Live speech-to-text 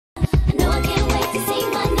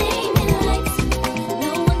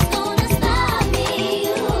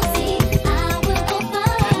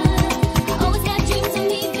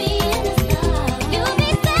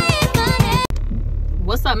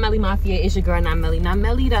up, MellyMafia? It's your girl,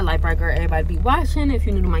 Melly, that light bright girl everybody be watching. If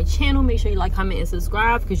you're new to my channel, make sure you like, comment, and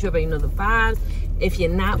subscribe because you already know the vibes. If you're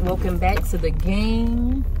not, welcome back to the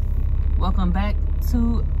game. Welcome back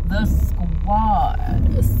to the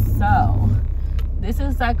squad. So, this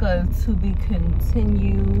is like a to be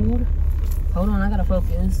continued. Hold on, I gotta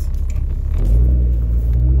focus.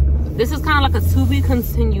 This is kind of like a to be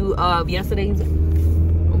continued of yesterday's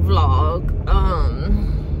vlog.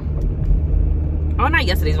 Oh, not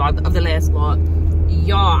yesterday's vlog, of the last vlog.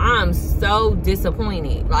 Y'all, I'm so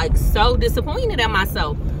disappointed. Like, so disappointed at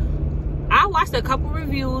myself. I watched a couple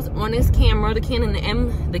reviews on this camera, the Canon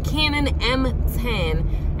M10,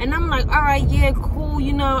 and I'm like, all right, yeah, cool.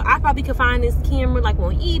 You know, I probably could find this camera like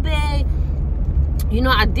on eBay. You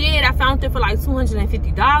know, I did. I found it for like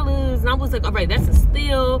 $250, and I was like, all right, that's a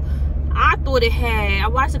steal. I thought it had, I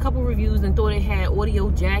watched a couple reviews and thought it had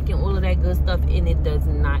audio jack and all of that good stuff, and it does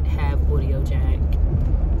not have audio jack.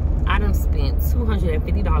 I done spent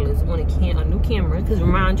 $250 on a new camera, because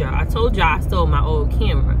remind y'all, I told y'all I stole my old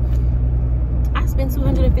camera. I spent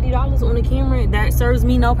 $250 on a camera that serves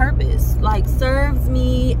me no purpose. Like, serves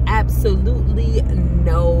me absolutely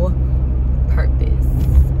no purpose.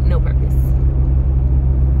 No purpose.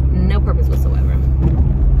 No purpose whatsoever.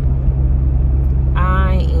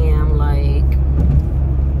 I am like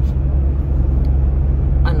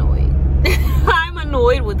annoyed. I'm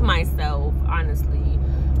annoyed with myself, honestly,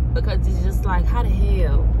 because it's just like, how the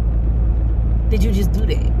hell did you just do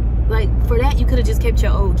that? Like, for that you could have just kept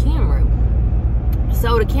your old camera.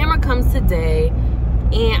 So the camera comes today,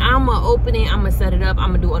 and I'ma open it, I'ma set it up,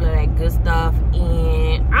 I'ma do all of that good stuff,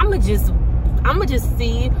 and I'ma just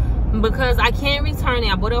see, because I can't return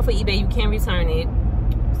it. I bought it off of eBay, you can't return it.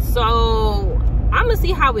 So I'm gonna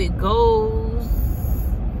see how it goes,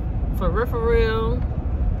 for real,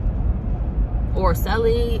 or sell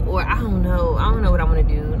it, or I don't know what I want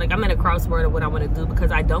to do. Like, I'm at a crossword of what I want to do,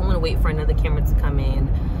 because I don't want to wait for another camera to come in.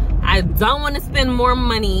 I don't want to spend more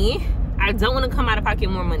money. I don't want to come out of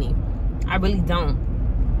pocket more money. I really don't.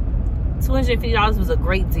 $250 was a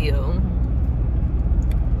great deal,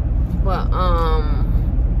 but I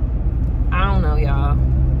don't know, y'all.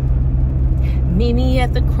 Meet me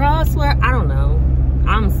at the crossword. I don't know.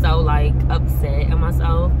 I'm so like upset at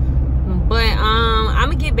myself. But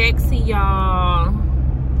I'm gonna get back to y'all.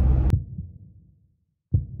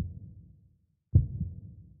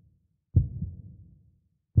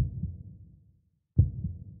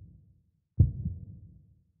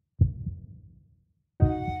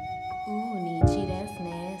 Ooh, Nietzsche, that's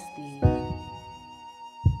nasty.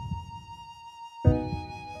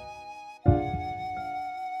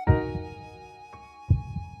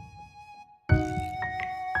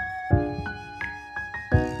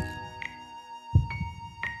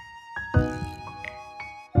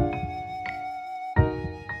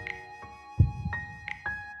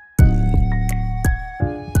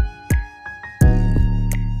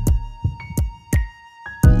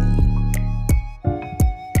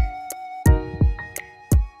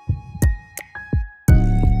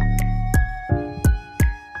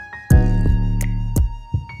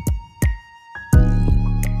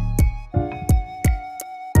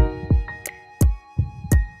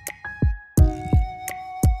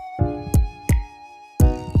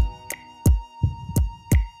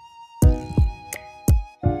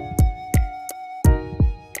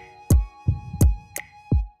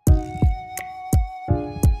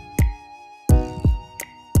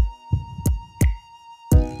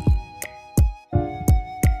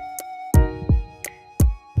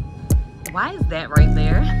 Why is that right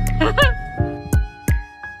there?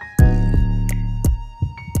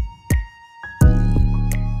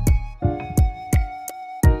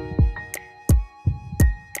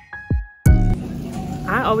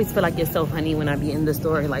 I always feel like it's so funny when I be in the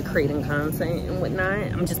store like creating content and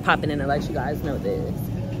whatnot. I'm just popping in to let you guys know this.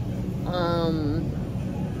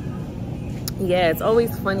 Yeah, it's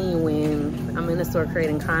always funny when I'm in the store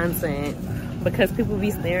creating content, because people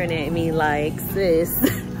be staring at me like,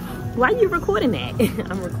 sis, why are you recording that?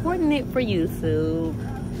 I'm recording it for YouTube.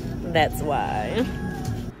 That's why.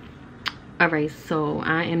 Alright, so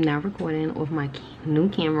I am now recording with my new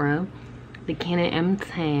camera, the Canon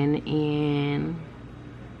M10, and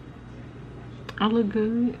I look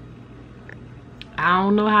good. I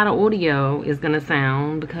don't know how the audio is gonna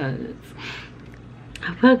sound because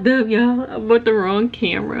I fucked up, y'all. I bought the wrong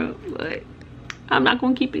camera, but I'm not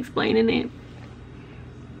gonna keep explaining it.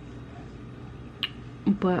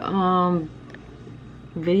 But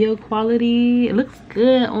video quality, it looks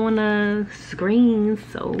good on the screen,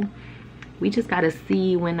 so we just gotta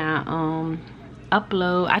see when I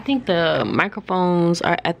upload. I think the microphones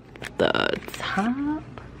are at the top.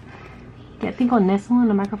 Yeah, I think on this one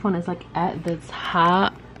the microphone is like at the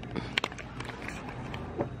top.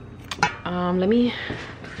 Let me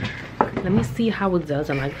see how it does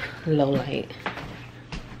on like low light.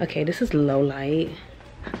 Okay, this is low light.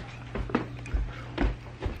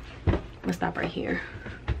 Let's stop right here.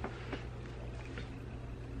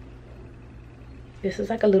 This is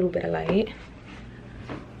like a little bit of light.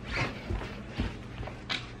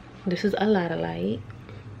 This is a lot of light.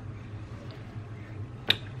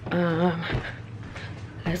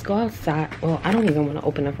 Let's go outside. Well, I don't even want to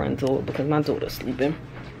open the front door because my daughter's sleeping.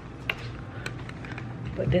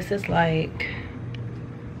 But this is like,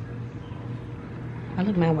 I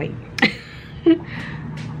look my way. I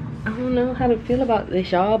don't know how to feel about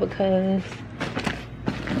this, y'all, because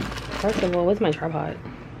first of all, where's my tripod?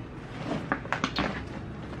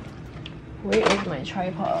 Where is my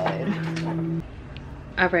tripod?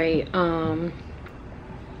 All right,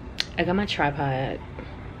 I got my tripod,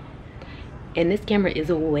 and this camera is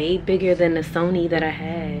way bigger than the Sony that I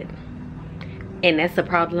had, and that's a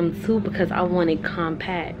problem too because I wanted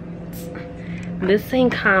compact. This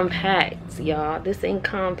ain't compact, y'all. This ain't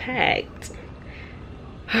compact.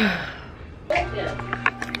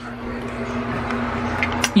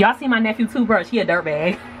 Y'all see my nephew too, bro? He a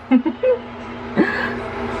dirtbag.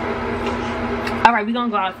 All right, we're gonna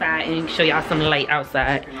go outside and show y'all some light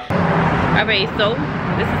outside. All right, so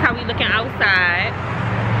this is how we looking outside,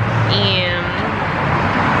 and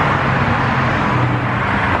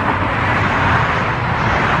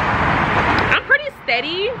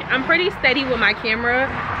I'm pretty steady with my camera,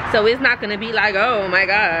 so it's not gonna be like, oh my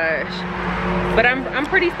gosh, but I'm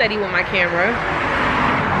pretty steady with my camera.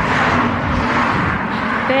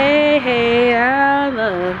 They I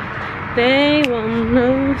love, they want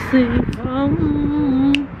no see from.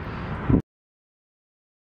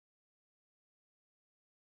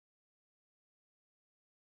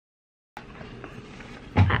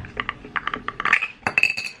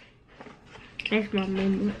 That's my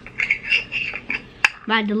memory.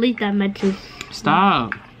 I delete that message.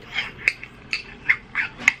 Stop.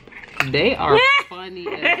 They are funny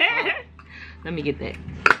as fuck. Let me get that.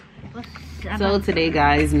 So today,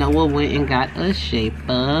 guys, Noah went and got a shape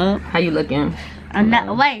up. How you looking?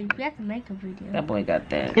 Wait, we have to make a video. That boy got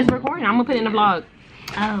that. It's recording. I'm gonna put it in the vlog.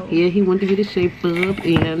 Oh. Yeah, he went to get his shape up,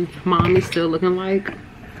 and mom is still looking like.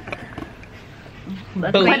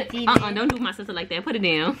 Don't do my sister like that. Put it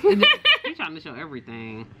down. He's trying to show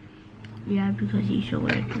everything. Yeah, because he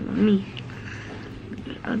showed everything on me.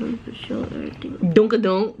 I don't show everything.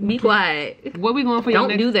 Don't. Be quiet. Where we going for your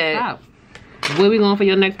next? Don't do that. Stop. Where we going for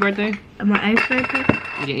your next birthday? My 8th birthday?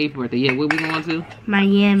 Your 8th birthday. Yeah, where we going to?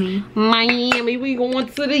 Miami. Miami. We going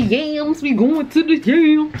to the yams. We going to the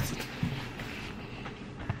yams.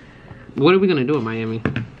 What are we gonna do in Miami?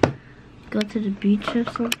 Go to the beach or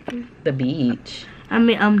something. The beach. I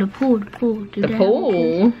mean, the pool. The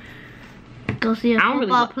pool. Go see a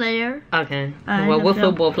football player. Okay. Well, what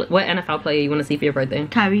what NFL player you want to see for your birthday?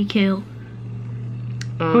 Tyreek Hill.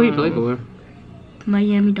 Who he play for?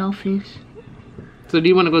 Miami Dolphins. So do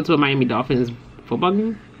you want to go to a Miami Dolphins football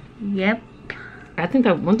game? Yep. I think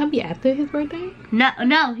that won't that be after his birthday?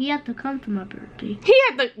 No, he had to come to my birthday. He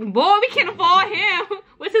had to. Boy, we can't afford him.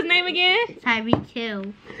 What's his name again? Tyreek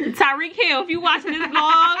Hill. Tyreek Hill. If you watching this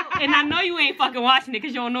vlog, and I know you ain't fucking watching it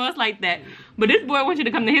because you don't know us like that, but this boy wants you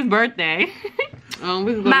to come to his birthday.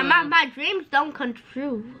 We could go my dreams don't come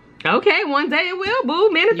true. Okay, one day it will, boo.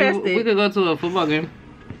 Manifest it. We could go to a football game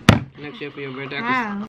next year for your birthday. Wow.